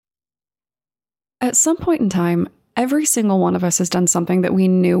At some point in time, every single one of us has done something that we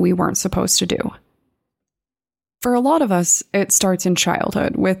knew we weren't supposed to do. For a lot of us, it starts in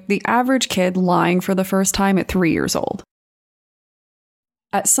childhood, with the average kid lying for the first time at 3 years old.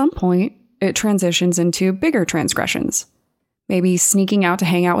 At some point, it transitions into bigger transgressions. Maybe sneaking out to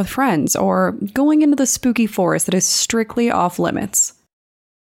hang out with friends, or going into the spooky forest that is strictly off limits.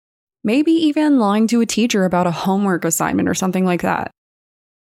 Maybe even lying to a teacher about a homework assignment or something like that.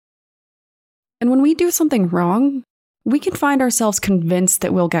 And when we do something wrong, we can find ourselves convinced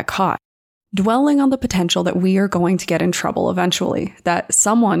that we'll get caught, dwelling on the potential that we are going to get in trouble eventually, that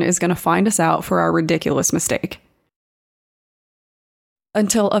someone is going to find us out for our ridiculous mistake.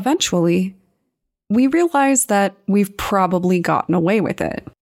 Until eventually, we realize that we've probably gotten away with it.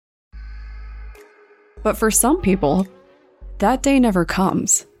 But for some people, that day never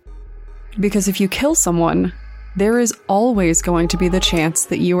comes. Because if you kill someone, there is always going to be the chance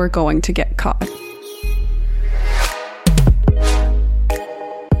that you are going to get caught.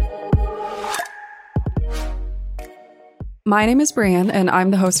 My name is Brienne, and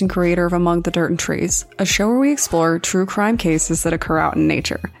I'm the host and creator of Among the Dirt and Trees, a show where we explore true crime cases that occur out in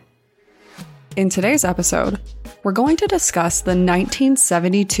nature. In today's episode, we're going to discuss the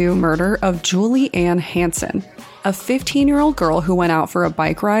 1972 murder of Julie Ann Hansen, a 15-year-old girl who went out for a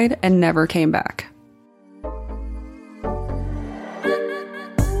bike ride and never came back.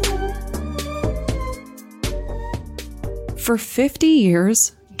 For 50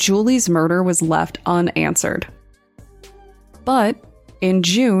 years, Julie's murder was left unanswered. But in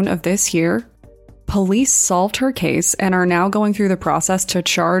June of this year, police solved her case and are now going through the process to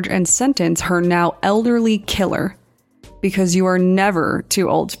charge and sentence her now elderly killer, because you are never too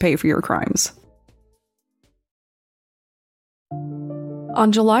old to pay for your crimes.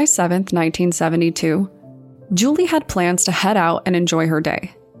 On July 7th, 1972, Julie had plans to head out and enjoy her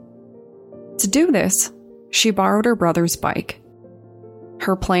day. To do this, she borrowed her brother's bike.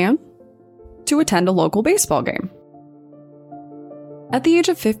 Her plan? To attend a local baseball game. At the age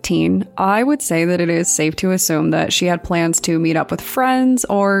of 15, I would say that it is safe to assume that she had plans to meet up with friends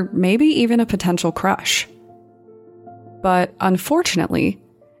or maybe even a potential crush. But unfortunately,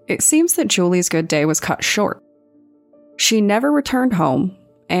 it seems that Julie's good day was cut short. She never returned home,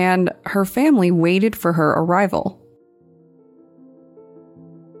 and her family waited for her arrival.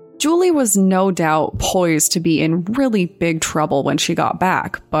 Julie was no doubt poised to be in really big trouble when she got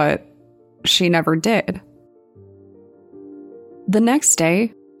back, but she never did. The next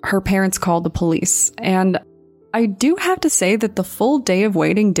day, her parents called the police, and I do have to say that the full day of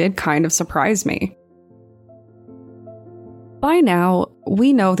waiting did kind of surprise me. By now,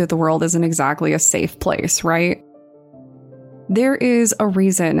 we know that the world isn't exactly a safe place, right? There is a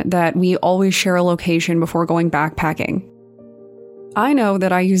reason that we always share a location before going backpacking. I know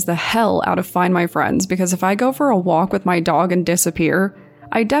that I use the hell out of Find My Friends because if I go for a walk with my dog and disappear,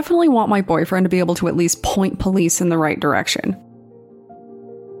 I definitely want my boyfriend to be able to at least point police in the right direction.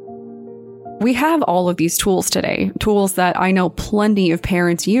 We have all of these tools today, tools that I know plenty of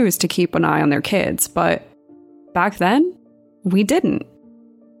parents use to keep an eye on their kids, but back then, we didn't.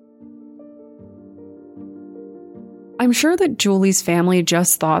 I'm sure that Julie's family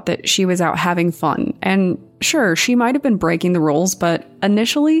just thought that she was out having fun, and sure, she might have been breaking the rules, but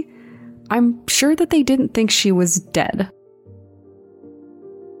initially, I'm sure that they didn't think she was dead.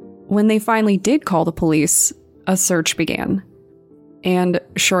 When they finally did call the police, a search began. And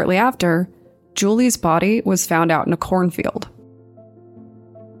shortly after, Julie's body was found out in a cornfield.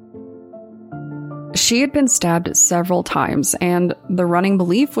 She had been stabbed several times, and the running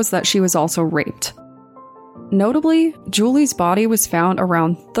belief was that she was also raped. Notably, Julie's body was found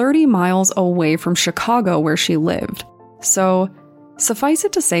around 30 miles away from Chicago where she lived, so suffice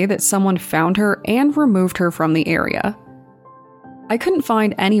it to say that someone found her and removed her from the area. I couldn't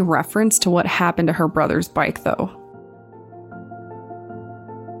find any reference to what happened to her brother's bike, though.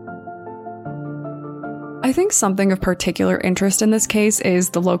 I think something of particular interest in this case is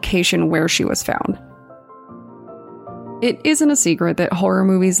the location where she was found. It isn't a secret that horror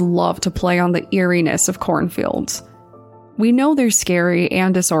movies love to play on the eeriness of cornfields. We know they're scary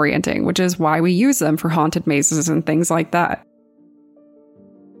and disorienting, which is why we use them for haunted mazes and things like that.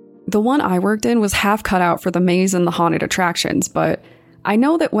 The one I worked in was half cut out for the maze and the haunted attractions, but I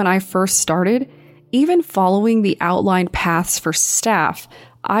know that when I first started, even following the outlined paths for staff,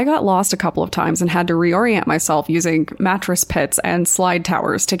 I got lost a couple of times and had to reorient myself using mattress pits and slide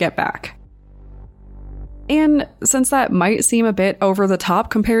towers to get back. And since that might seem a bit over the top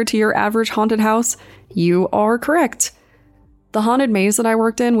compared to your average haunted house, you are correct. The haunted maze that I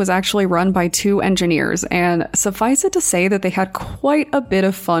worked in was actually run by 2 engineers, and suffice it to say that they had quite a bit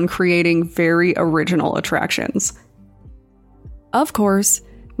of fun creating very original attractions. Of course,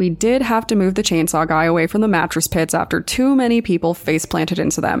 we did have to move the chainsaw guy away from the mattress pits after too many people face planted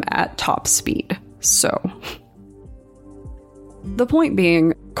into them at top speed. So, the point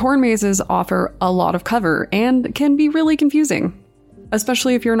being, corn mazes offer a lot of cover and can be really confusing,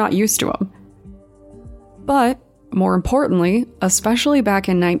 especially if you're not used to them. But more importantly, especially back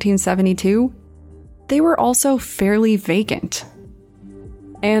in 1972, they were also fairly vacant.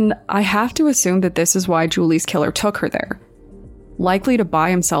 And I have to assume that this is why Julie's killer took her there, likely to buy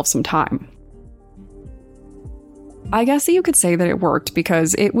himself some time. I guess that you could say that it worked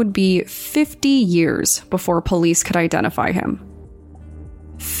because it would be 50 years before police could identify him.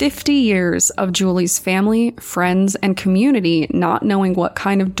 50 years of Julie's family, friends, and community not knowing what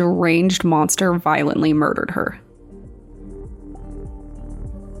kind of deranged monster violently murdered her.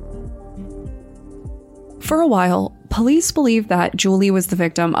 For a while, police believed that Julie was the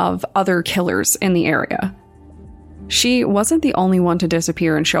victim of other killers in the area. She wasn't the only one to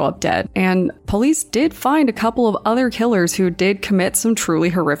disappear and show up dead, and police did find a couple of other killers who did commit some truly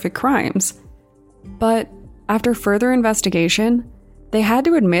horrific crimes. But after further investigation, they had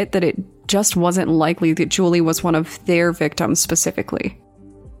to admit that it just wasn't likely that Julie was one of their victims specifically.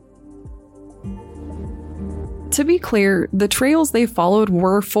 To be clear, the trails they followed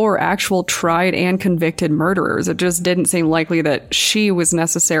were for actual tried and convicted murderers. It just didn't seem likely that she was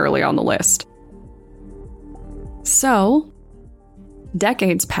necessarily on the list. So,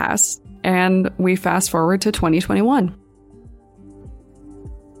 decades pass, and we fast forward to 2021.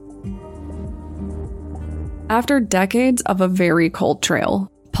 After decades of a very cold trail,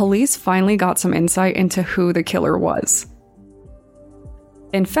 police finally got some insight into who the killer was.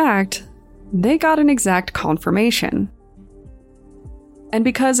 In fact, they got an exact confirmation. And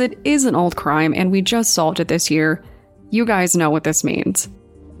because it is an old crime and we just solved it this year, you guys know what this means.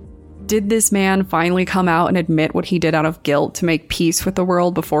 Did this man finally come out and admit what he did out of guilt to make peace with the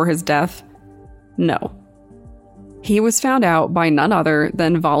world before his death? No. He was found out by none other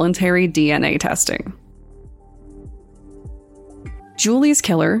than voluntary DNA testing. Julie's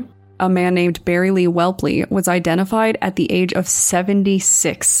killer, a man named Barry Lee Welpley, was identified at the age of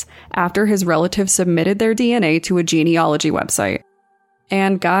 76 after his relatives submitted their DNA to a genealogy website.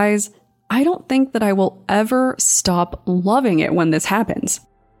 And guys, I don't think that I will ever stop loving it when this happens.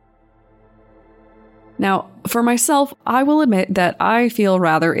 Now, for myself, I will admit that I feel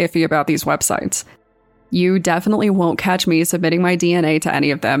rather iffy about these websites. You definitely won't catch me submitting my DNA to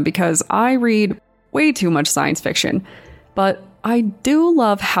any of them because I read way too much science fiction. But I do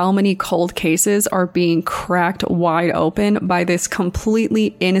love how many cold cases are being cracked wide open by this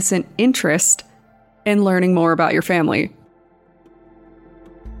completely innocent interest in learning more about your family.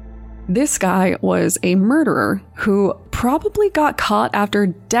 This guy was a murderer who probably got caught after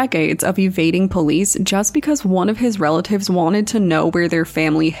decades of evading police just because one of his relatives wanted to know where their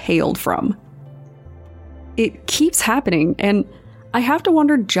family hailed from. It keeps happening, and I have to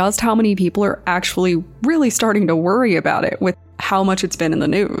wonder just how many people are actually really starting to worry about it with how much it's been in the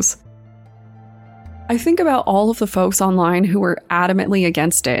news. I think about all of the folks online who were adamantly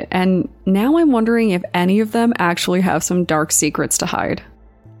against it, and now I'm wondering if any of them actually have some dark secrets to hide.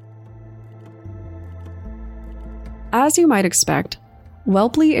 As you might expect,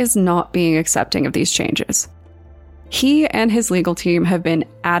 Welpley is not being accepting of these changes. He and his legal team have been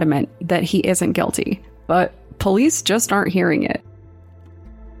adamant that he isn't guilty, but police just aren't hearing it.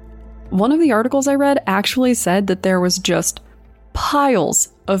 One of the articles I read actually said that there was just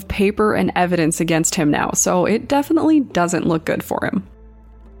piles of paper and evidence against him now, so it definitely doesn't look good for him.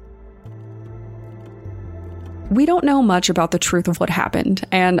 We don't know much about the truth of what happened,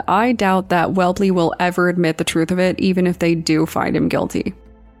 and I doubt that Welpley will ever admit the truth of it, even if they do find him guilty.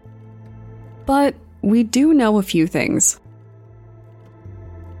 But we do know a few things.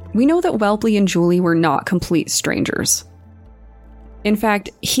 We know that Welpley and Julie were not complete strangers. In fact,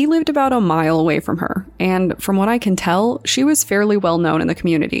 he lived about a mile away from her, and from what I can tell, she was fairly well known in the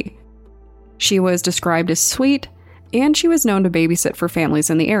community. She was described as sweet, and she was known to babysit for families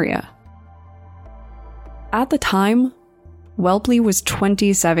in the area. At the time, Welpley was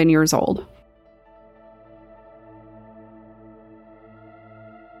 27 years old.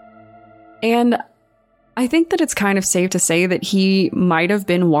 And I think that it's kind of safe to say that he might have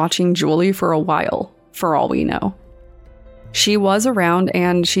been watching Julie for a while, for all we know. She was around,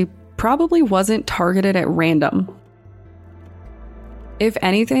 and she probably wasn't targeted at random. If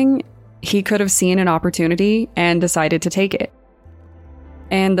anything, he could have seen an opportunity and decided to take it.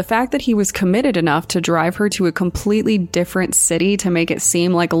 And the fact that he was committed enough to drive her to a completely different city to make it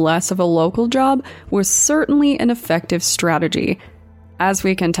seem like less of a local job was certainly an effective strategy, as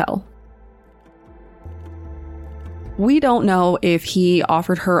we can tell. We don't know if he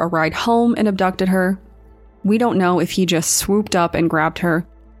offered her a ride home and abducted her. We don't know if he just swooped up and grabbed her.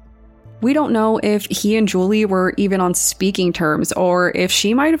 We don't know if he and Julie were even on speaking terms, or if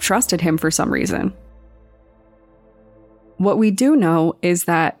she might have trusted him for some reason. What we do know is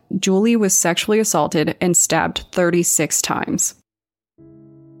that Julie was sexually assaulted and stabbed 36 times.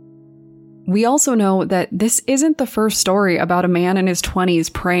 We also know that this isn't the first story about a man in his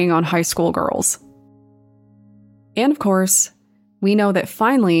 20s preying on high school girls. And of course, we know that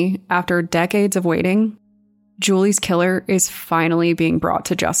finally, after decades of waiting, Julie's killer is finally being brought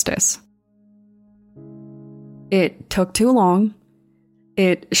to justice. It took too long.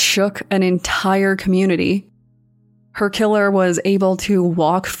 It shook an entire community. Her killer was able to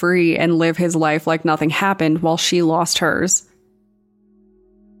walk free and live his life like nothing happened while she lost hers.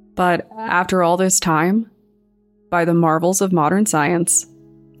 But after all this time, by the marvels of modern science,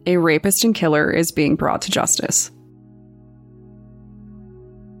 a rapist and killer is being brought to justice.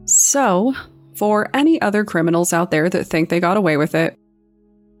 So, for any other criminals out there that think they got away with it,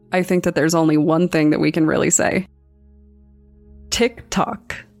 I think that there's only one thing that we can really say.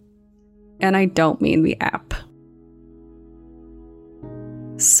 TikTok. And I don't mean the app.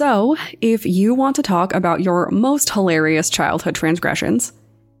 So, if you want to talk about your most hilarious childhood transgressions,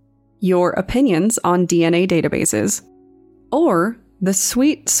 your opinions on DNA databases, or the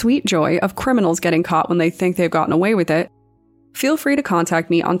sweet, sweet joy of criminals getting caught when they think they've gotten away with it, feel free to contact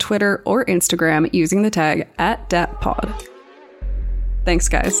me on Twitter or Instagram using the tag @DatPod. Thanks,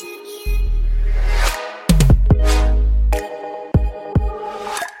 guys.